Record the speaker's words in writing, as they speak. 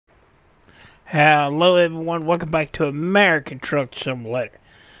Hello everyone, welcome back to American Truck Simulator.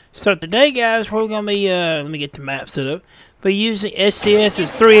 So today guys, we're going to be, let me get the map set up. We're using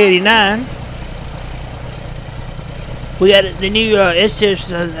SCS's 389. We got the new SCS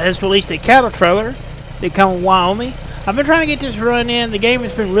has released a cattle trailer. They come in Wyoming. I've been trying to get this run in. The game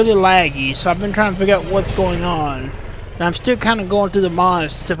has been really laggy, so I've been trying to figure out what's going on. And I'm still kind of going through the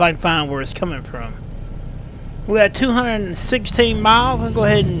mods to see if I can find where it's coming from. We got 216 miles. I'll go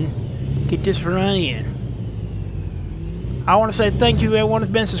ahead and get this run in. I want to say thank you to everyone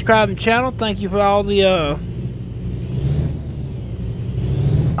who's been subscribing to the channel. Thank you for all the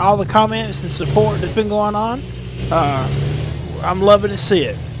comments and support that's been going on. I'm loving to see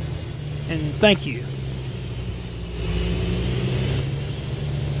it, and thank you.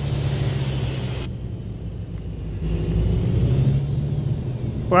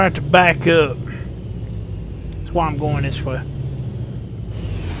 We're gonna have to back up. That's why I'm going this way.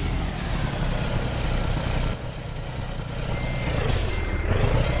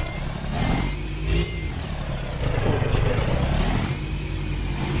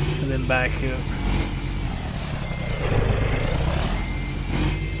 And then back up.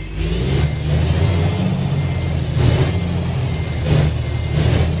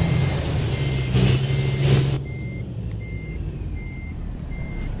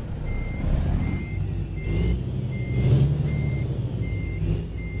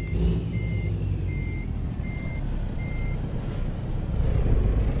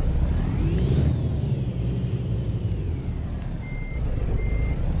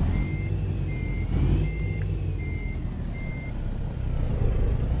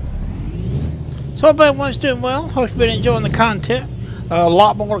 So hope everyone's doing well. Hope you've been enjoying the content. A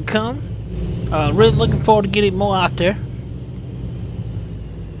lot more to come. Really looking forward to getting more out there.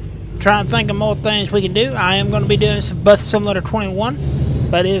 Trying to think of more things we can do. I am going to be doing some Bus Simulator 21.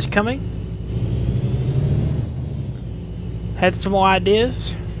 That is coming. Had some more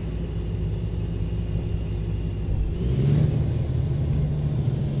ideas.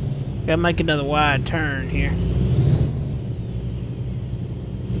 Gotta make another wide turn here.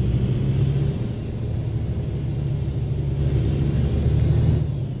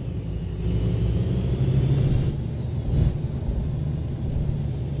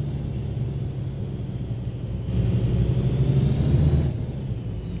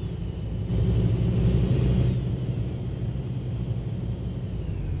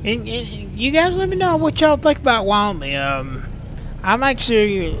 And you guys let me know what y'all think about Wyoming. I'm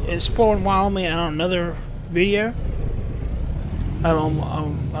actually exploring Wyoming on another video,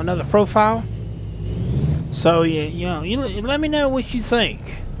 on another profile. So yeah, you let me know what you think.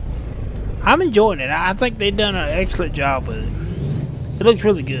 I'm enjoying it. I think they've done an excellent job with it. It looks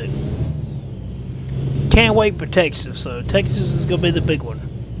really good. Can't wait for Texas. So Texas is gonna be the big one.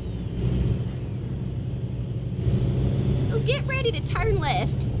 Oh, get ready to turn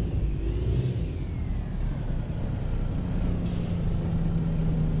left.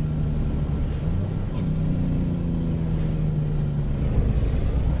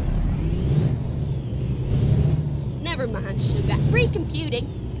 Never mind, sugar. Recomputing.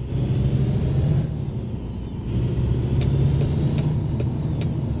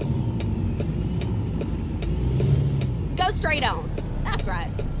 Go straight on. That's right.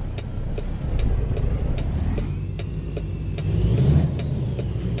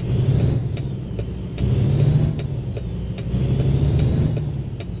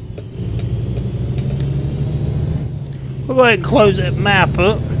 We'll go ahead and close that map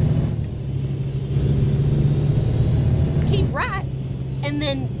up. Keep right, and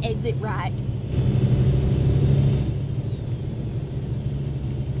then exit right.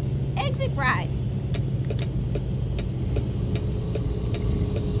 Exit right.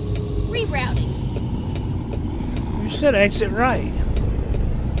 Rerouting. You said exit right.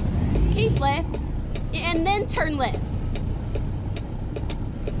 Keep left, and then turn left.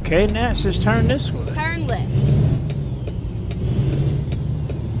 Okay, now it says turn this way. Turn left.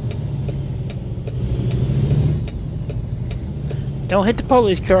 Don't hit the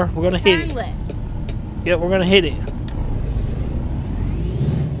police car. We're gonna hit it. Turn left. Yep, we're gonna hit it.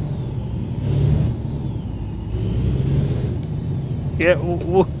 Yeah,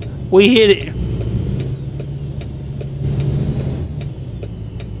 we hit it.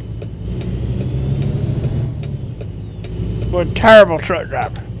 We're a terrible truck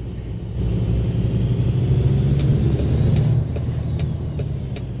driver.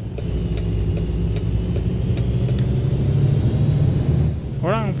 We're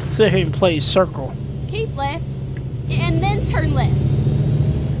not gonna sit here and play circle. Keep left, and then turn left.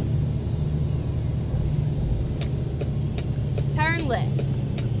 Turn left.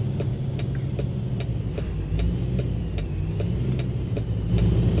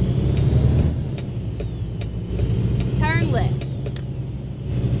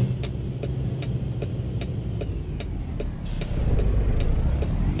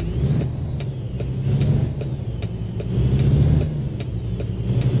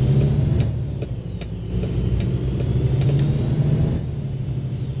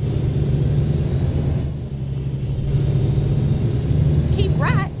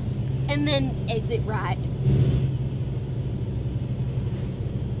 right, and then exit right.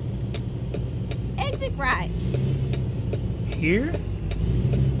 Exit right. Here?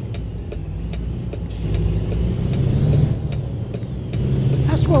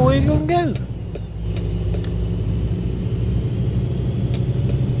 That's where we're gonna go.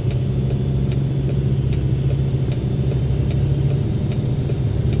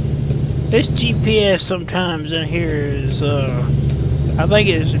 This GPS sometimes in here is, I think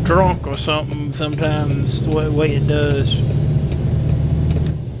it's drunk or something sometimes, the way it does.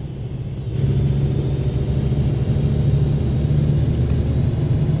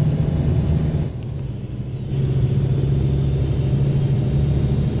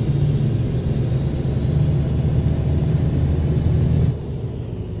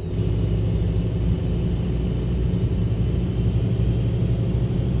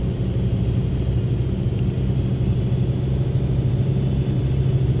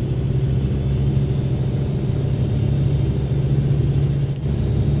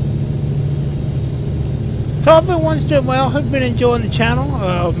 So everyone's doing well. I've been enjoying the channel.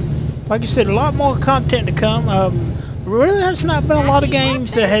 Like I said, a lot more content to come. Really has not been a lot of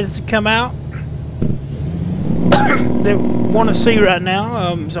games that has come out that want to see right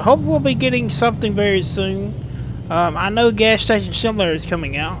now. So hope we'll be getting something very soon. I know Gas Station Simulator is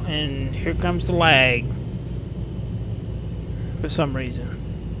coming out, and here comes the lag for some reason.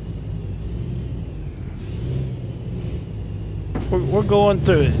 We're going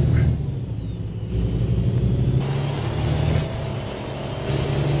through it.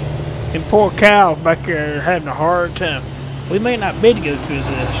 And poor Cal back there having a hard time. We may not be able to go through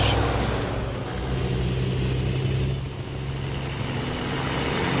this.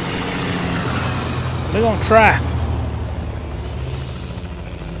 We're gonna try.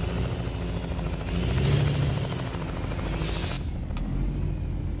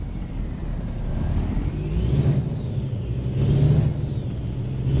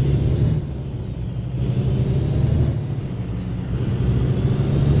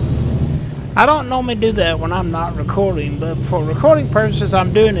 I don't normally do that when I'm not recording, but for recording purposes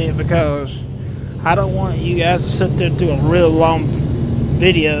I'm doing it because I don't want you guys to sit there through a real long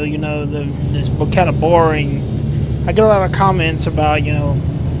video, you know, this kind of boring. I get a lot of comments about, you know,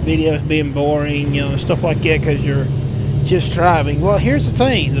 videos being boring, you know, stuff like that because you're just driving. Well, here's the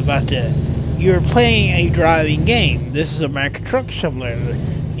thing about that. You're playing a driving game. This is American Truck Simulator.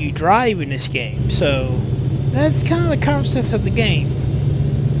 You drive in this game, so that's kind of the concept of the game.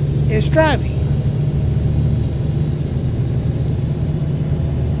 It's driving.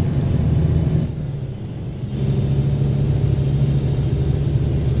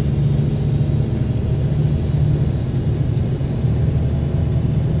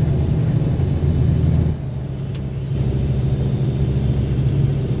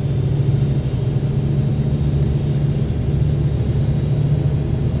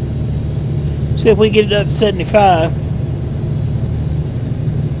 See if we get it up to 75.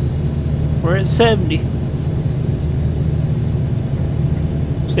 We're at 70.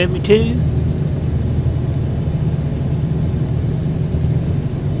 72.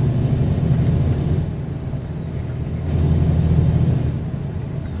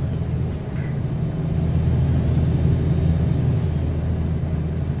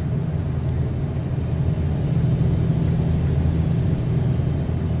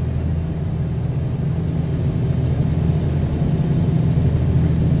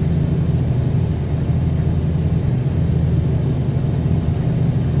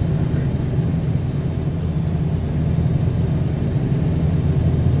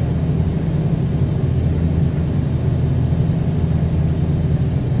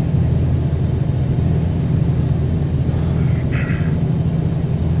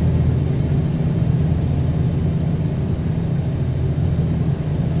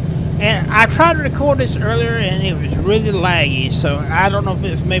 And I tried to record this earlier and it was really laggy, so I don't know if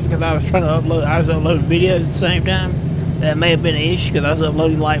it's maybe because I was trying to upload, I was uploading videos at the same time. That may have been an issue because I was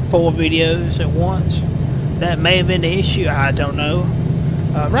uploading like 4 videos at once. That may have been the issue, I don't know.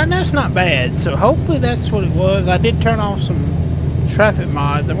 Right now it's not bad, so hopefully that's what it was. I did turn off some traffic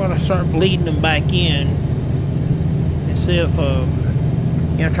mods. I'm going to start bleeding them back in and see if,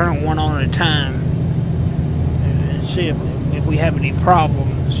 you know, turn one on at a time and see if we have any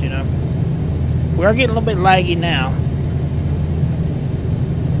problems, you know. We are getting a little bit laggy now.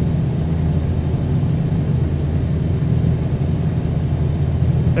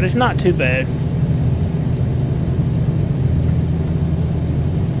 But it's not too bad.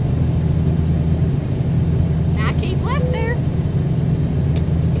 Now keep left there.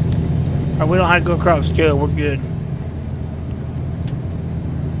 Alright, we don't have to go across the scale, we're good.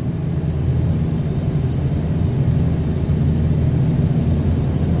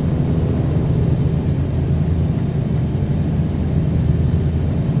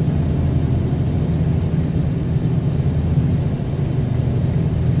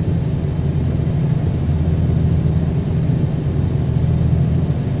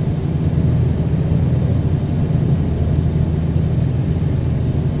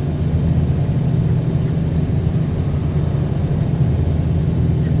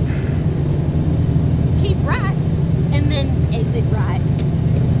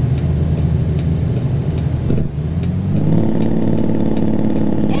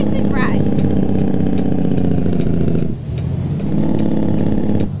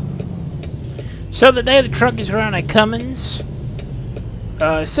 So the day the truck is around at Cummins,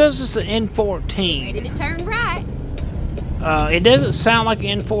 it says it's an N14. Ready to turn right. It doesn't sound like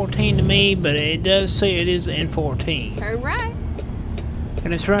an N14 to me, but it does say it is an N14. Turn right.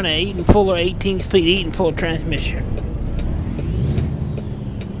 And it's running an Eaton Fuller 18-speed Eaton Fuller transmission.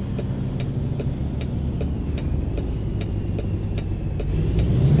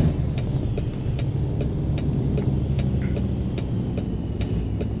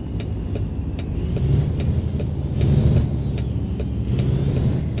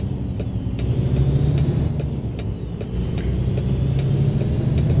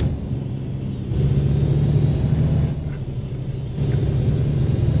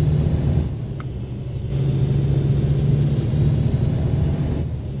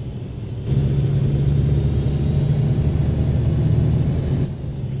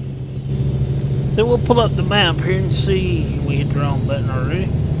 So we'll pull up the map here and see. We hit the wrong button already.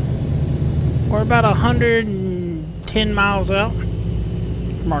 We're about 110 miles out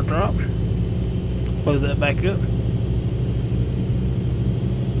from our drop. Load that back up.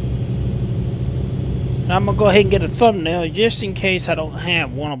 Now I'm going to go ahead and get a thumbnail just in case I don't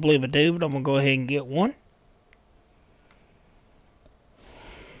have one. I believe I do, but I'm going to go ahead and get one.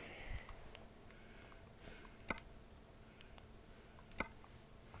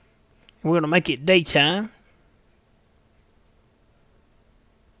 We're going to make it daytime.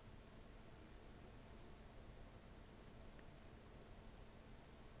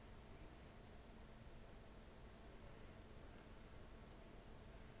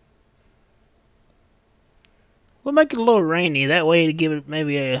 We'll make it a little rainy. That way to give it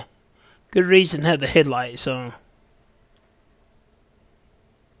maybe a good reason to have the headlights on. A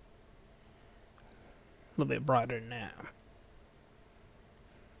little bit brighter than that.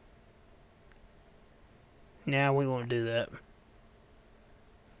 Now we won't do that.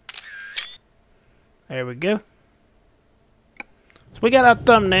 There we go. So we got our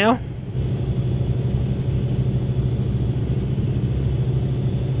thumbnail.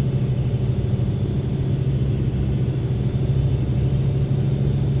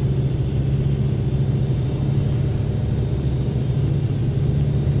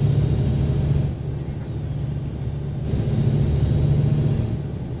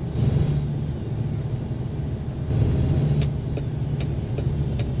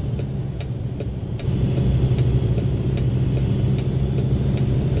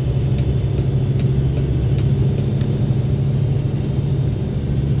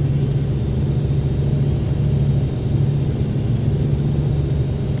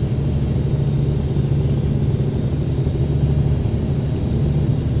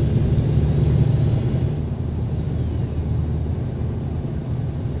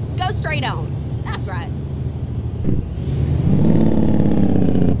 Straight on. That's right.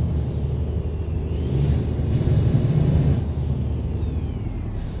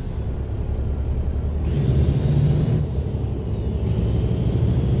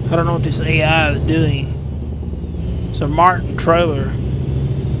 I don't know what this AI is doing. It's a Martin trailer.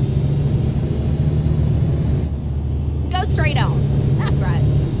 Go straight on. That's right.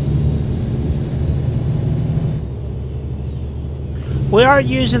 We are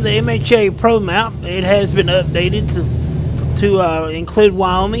using the MHA Pro map. It has been updated to include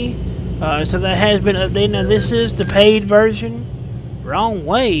Wyoming. So that has been updated. Now this is the paid version. Wrong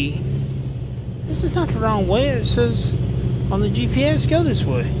way. This is not the wrong way. It says on the GPS go this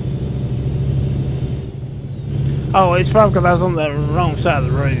way. Oh, it's probably because I was on the wrong side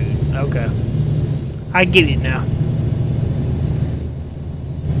of the road. Okay. I get it now.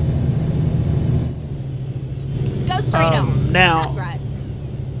 Go straight on. Now, that's right.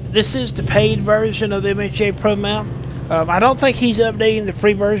 This is the paid version of the MHA Pro map. I don't think he's updating the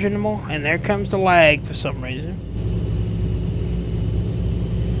free version anymore, and there comes the lag for some reason.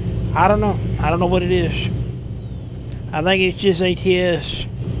 I don't know. I don't know what it is. I think it's just ATS.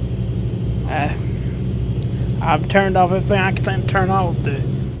 I've turned off everything I can turn off. The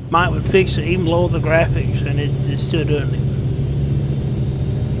mic would fix it, even lower the graphics, and it's still doing it.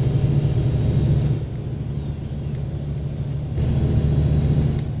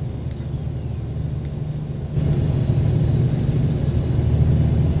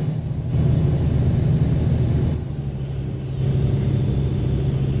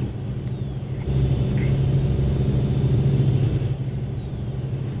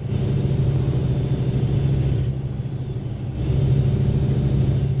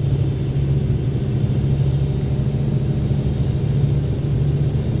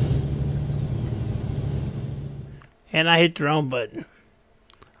 And I hit the wrong button.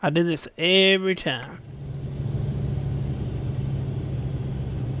 I do this every time.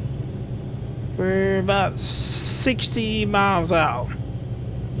 We're about 60 miles out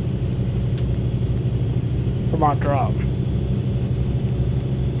from our drop.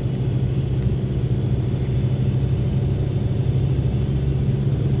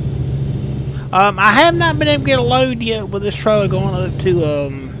 I have not been able to get a load yet with this trailer going up to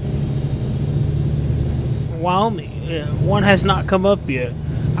Wyoming. One has not come up yet.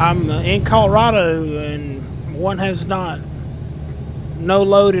 I'm in Colorado and one has not. No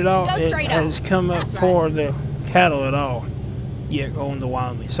load at all. It has come up for the cattle at all yet going to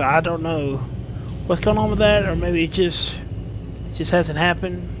Wyoming. So I don't know what's going on with that, or maybe it just hasn't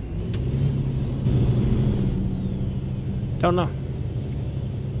happened. Don't know.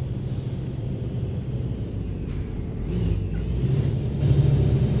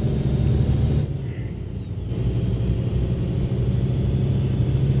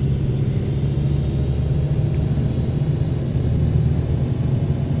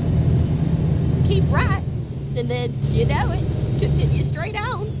 Right, and then, you know it, continue straight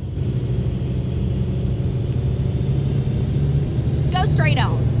on. Go straight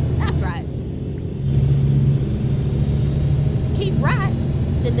on. That's right. Keep right,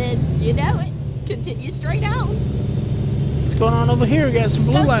 and then, you know it, continue straight on. What's going on over here? We got some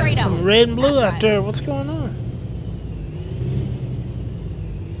blue lights, some red and blue out there. What's going on?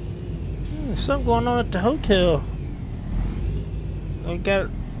 There's something going on at the hotel. They got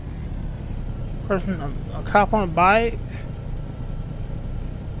a cop on a bike.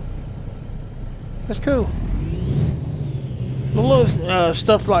 That's cool. A little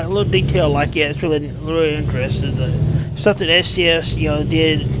stuff like a little detail like that. It's really interesting. The stuff that SCS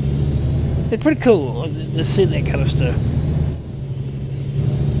did. It's pretty cool to see that kind of stuff.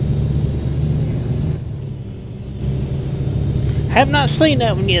 Have not seen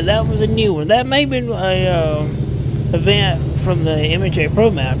that one yet. That was a new one. That may have been a event from the MHA Pro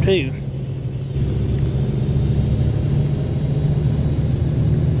map too.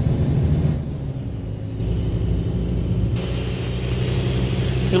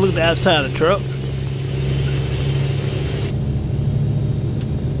 You look at the outside of the truck.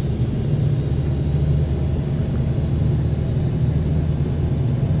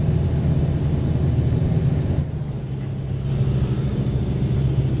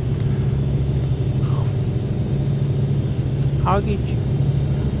 I'll get you.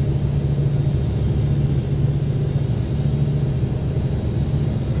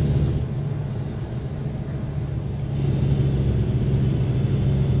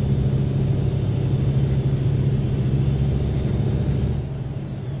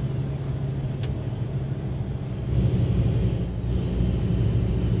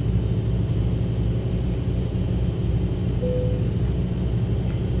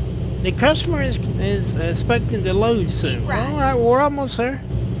 The customer is expecting to load soon. Right. All right, we're almost there.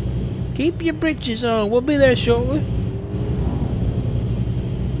 Keep your britches on. We'll be there shortly.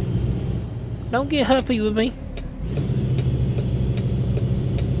 Don't get huffy with me.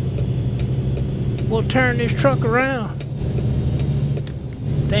 We'll turn this truck around.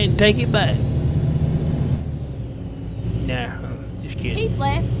 Then take it back. Nah, just kidding. Keep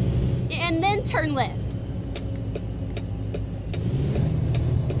left, and then turn left.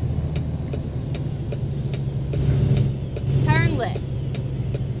 Turn left.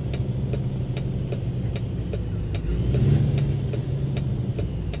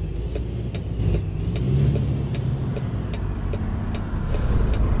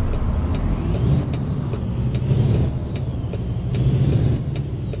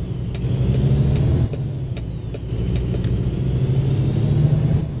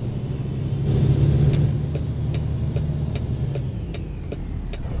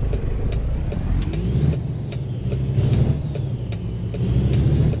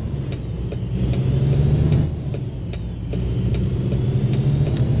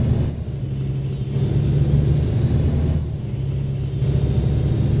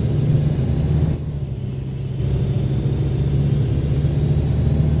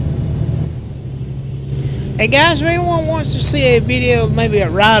 Hey guys, if anyone wants to see a video, maybe a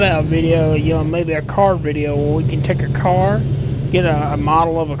ride-out video, maybe a car video where we can take a car, get a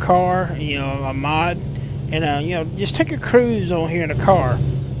model of a car, a mod, and just take a cruise on here in a car.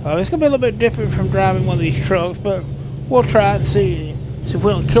 It's gonna be a little bit different from driving one of these trucks, but we'll try it and see if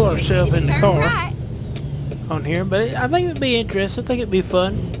we don't kill ourselves in the car right on here. But I think it'd be interesting. I think it'd be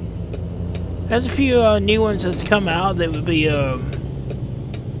fun. There's a few new ones that's come out that would be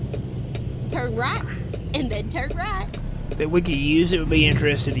turn right. And then turn right. that we could use. It would be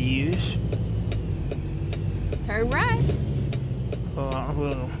interesting to use. Turn right.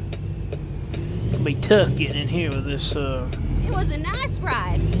 Well, it'll be tough getting in here with this. It was a nice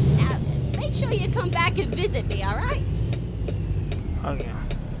ride. Now, make make sure you come back and visit me, all right? Okay.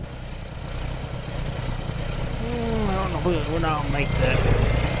 I don't know. We're not gonna make that.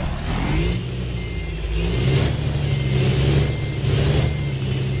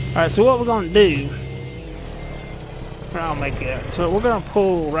 Alright, so what we're gonna do, we're not gonna make that. So we're gonna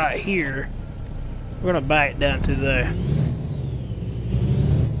pull right here. We're gonna back down to there.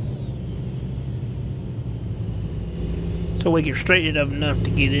 So we can straighten it up enough to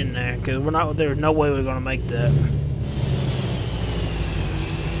get in there, because we're not. There's no way we're gonna make that.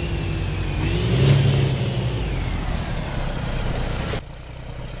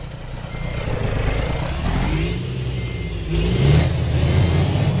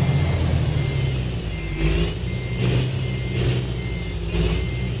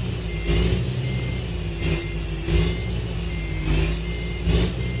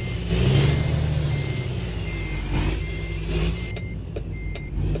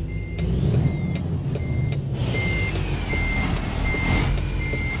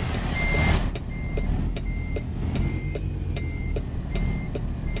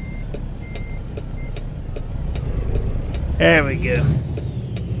 There we go.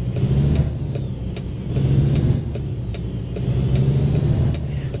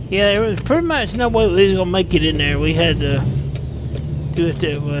 Yeah, there was pretty much no way we was gonna make it in there. We had to do it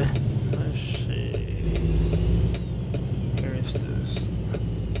that way. Let's see. Where's this?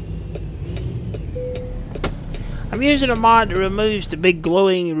 I'm using a mod that removes the big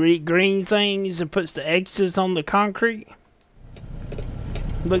glowing green things and puts the X's on the concrete.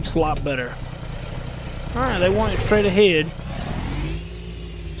 Looks a lot better. Alright, they want it straight ahead.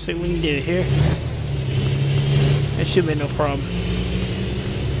 See what we can do here. That should be no problem.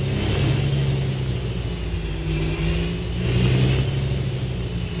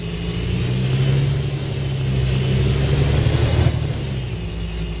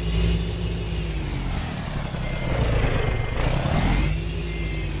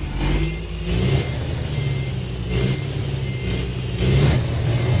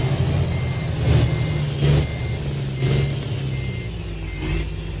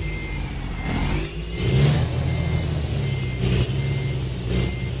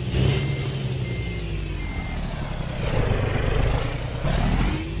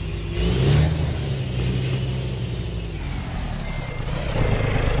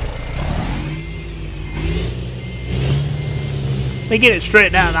 Let me get it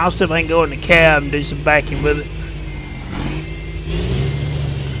straightened out and I'll see if I can go in the cab and do some backing with it.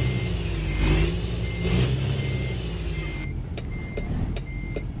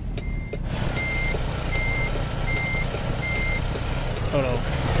 Hold on.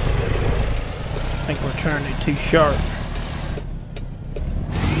 I think we're turning it too sharp.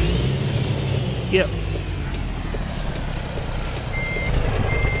 Yep.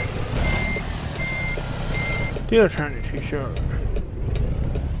 Still turning it too sharp.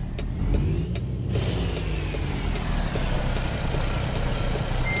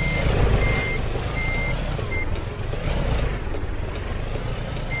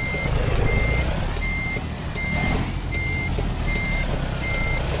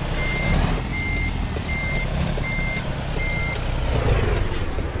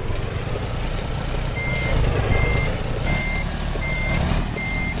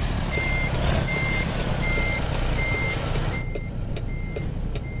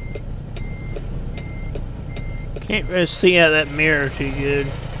 Can't really see out that mirror too good.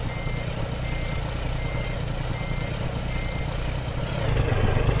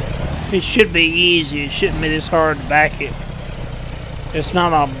 It should be easy. It shouldn't be this hard to back it. It's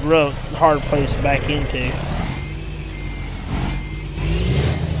not a rough, hard place to back into.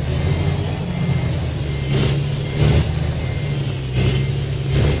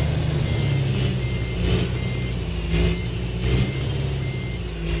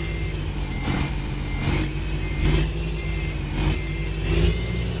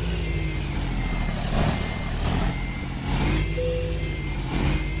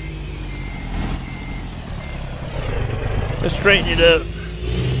 Let's straighten it up.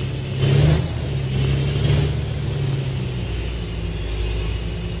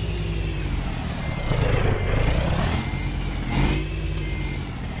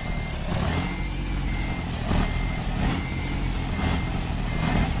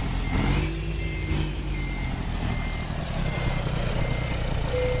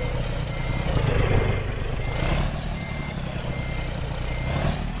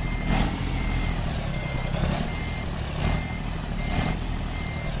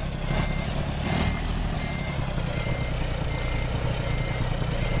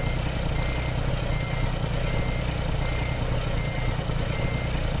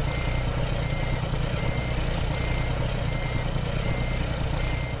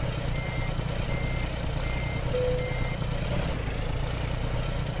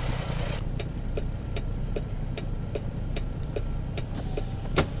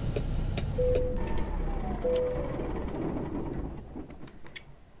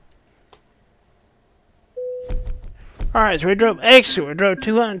 Alright, so we drove extra. We drove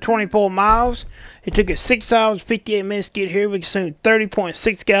 224 miles. It took us 6 hours 58 minutes to get here. We consumed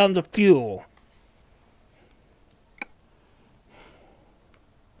 30.6 gallons of fuel.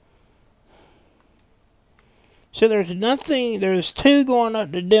 So there's 2 going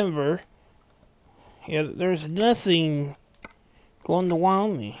up to Denver. Yeah, there's nothing going to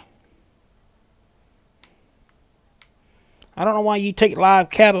Wyoming. I don't know why you take live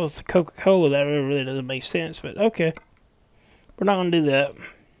cattle to Coca-Cola. That really doesn't make sense, but okay. We're not going to do that.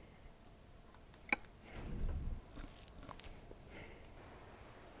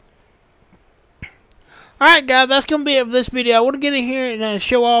 Alright guys, that's going to be it for this video. I want to get in here and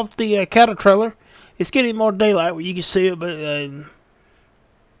show off the cattle trailer. It's getting more daylight where you can see it, but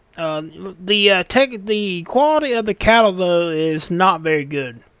the quality of the cattle though is not very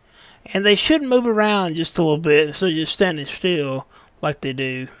good. And they should move around just a little bit instead of just standing still like they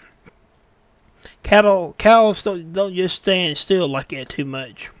do. Cows don't just stand still like that too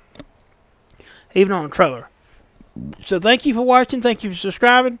much, even on a trailer. So thank you for watching, thank you for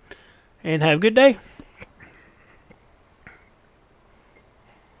subscribing, and have a good day.